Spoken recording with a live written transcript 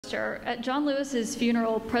At John Lewis's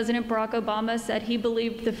funeral, President Barack Obama said he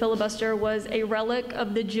believed the filibuster was a relic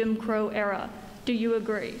of the Jim Crow era. Do you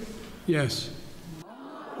agree? Yes.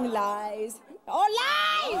 Lies.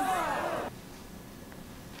 Oh, lies!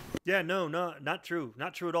 Yeah, no, not true.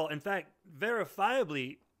 Not true at all. In fact,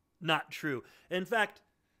 verifiably not true. In fact,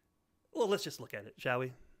 well, let's just look at it, shall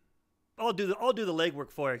we? I'll do the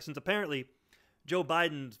legwork for you, since apparently Joe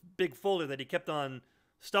Biden's big folder that he kept on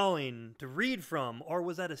stalling to read from, or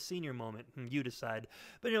was that a senior moment? You decide.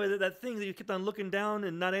 But anyway, that thing that he kept on looking down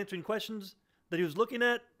and not answering questions that he was looking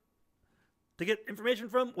at to get information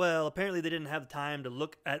from, well, apparently they didn't have time to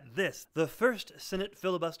look at this. The first Senate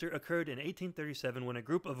filibuster occurred in 1837 when a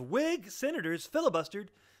group of Whig senators filibustered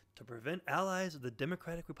to prevent allies of the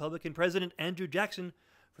Democratic-Republican President Andrew Jackson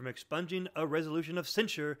from expunging a resolution of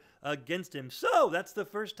censure against him. So that's the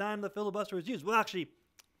first time the filibuster was used. Well, actually,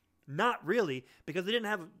 not really, because they didn't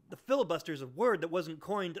have the filibuster as a word that wasn't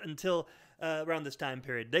coined until around this time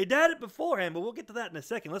period. They did it beforehand, but we'll get to that in a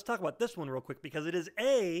second. Let's talk about this one real quick, because it is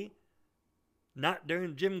A, not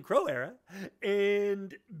during Jim Crow era,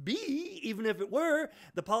 and B, even if it were,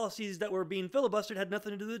 the policies that were being filibustered had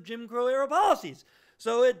nothing to do with Jim Crow era policies.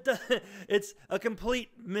 So it's a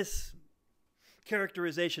complete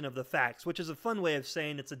mischaracterization of the facts, which is a fun way of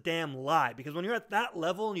saying it's a damn lie. Because when you're at that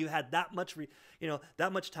level and you had that much,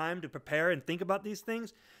 that much time to prepare and think about these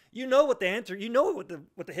things, you know what the answer, you know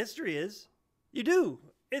what the history is. You do.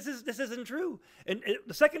 This isn't true. And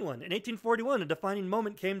the second one, in 1841, a defining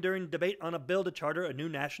moment came during debate on a bill to charter a new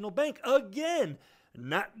national bank. Again,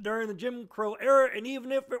 not during the Jim Crow era, and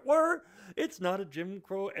even if it were, it's not a Jim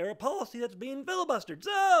Crow era policy that's being filibustered.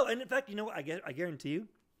 So, and in fact, you know what? I guarantee you,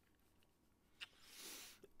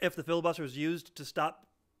 if the filibuster was used to stop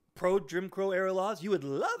pro-Jim Crow era laws, you would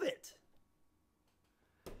love it.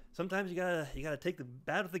 Sometimes you gotta take the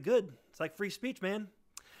bad with the good. It's like free speech, man.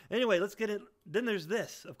 Anyway, let's get it. Then there's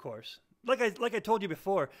this, of course. Like I told you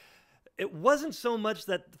before, it wasn't so much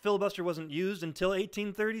that the filibuster wasn't used until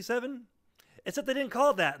 1837. It's that they didn't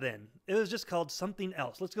call it that then. It was just called something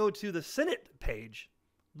else. Let's go to the Senate page.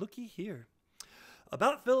 Looky here.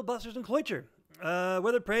 About filibusters and cloiture.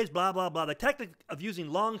 Whether praised, blah, blah, blah. The tactic of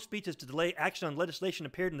using long speeches to delay action on legislation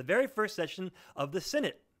appeared in the very first session of the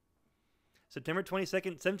Senate. September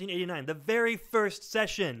 22nd, 1789. The very first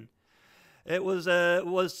session. It was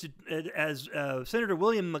as Senator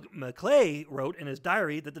William Maclay wrote in his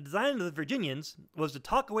diary, that the design of the Virginians was to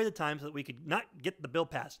talk away the time so that we could not get the bill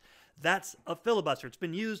passed. That's a filibuster. It's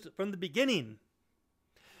been used from the beginning.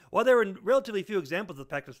 While there were relatively few examples of the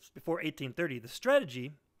practice before 1830, the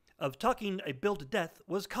strategy of talking a bill to death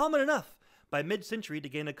was common enough by mid-century to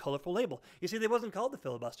gain a colorful label. You see, they wasn't called the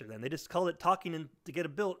filibuster then. They just called it talking enough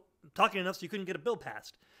so you couldn't get a bill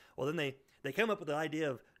passed. Well, then they came up with the idea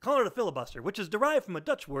of calling it a filibuster, which is derived from a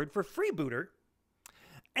Dutch word for freebooter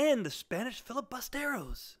and the Spanish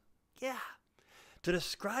filibusteros. Yeah. To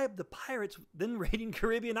describe the pirates then raiding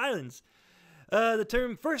Caribbean islands. The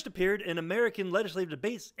term first appeared in American legislative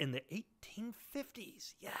debates in the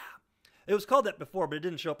 1850s. Yeah. It was called that before, but it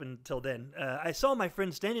didn't show up until then. I saw my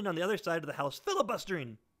friend standing on the other side of the house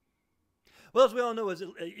filibustering. Well, as we all know,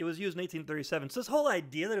 it was used in 1837. So this whole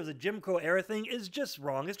idea that it was a Jim Crow era thing is just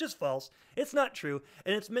wrong. It's just false. It's not true.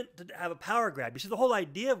 And it's meant to have a power grab. You see, the whole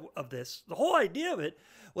idea of this, the whole idea of it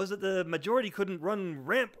was that the majority couldn't run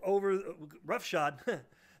roughshod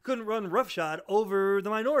over the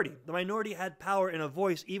minority. The minority had power and a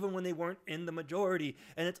voice even when they weren't in the majority.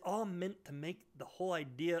 And it's all meant to make the whole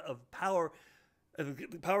idea of power,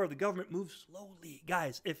 the power of the government move slowly.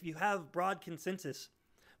 Guys, if you have broad consensus,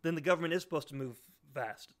 then the government is supposed to move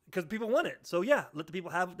fast because people want it. So yeah, let the people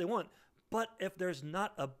have what they want. But if there's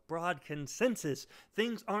not a broad consensus,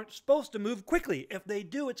 things aren't supposed to move quickly. If they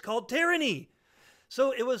do, it's called tyranny.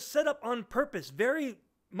 So it was set up on purpose, very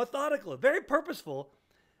methodical, very purposeful,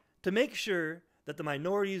 to make sure that the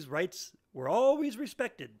minorities' rights were always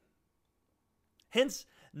respected. Hence,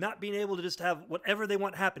 not being able to just have whatever they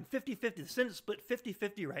want happen. 50-50. The Senate's split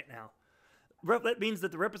 50-50 right now. That means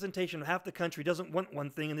that the representation of half the country doesn't want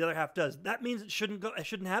one thing and the other half does. That means it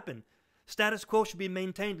shouldn't happen. Status quo should be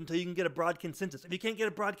maintained until you can get a broad consensus. If you can't get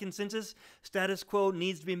a broad consensus, status quo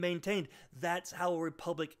needs to be maintained. That's how a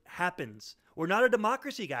republic happens. We're not a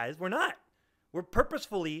democracy, guys. We're not. We're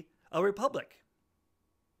purposefully a republic.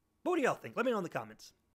 What do y'all think? Let me know in the comments.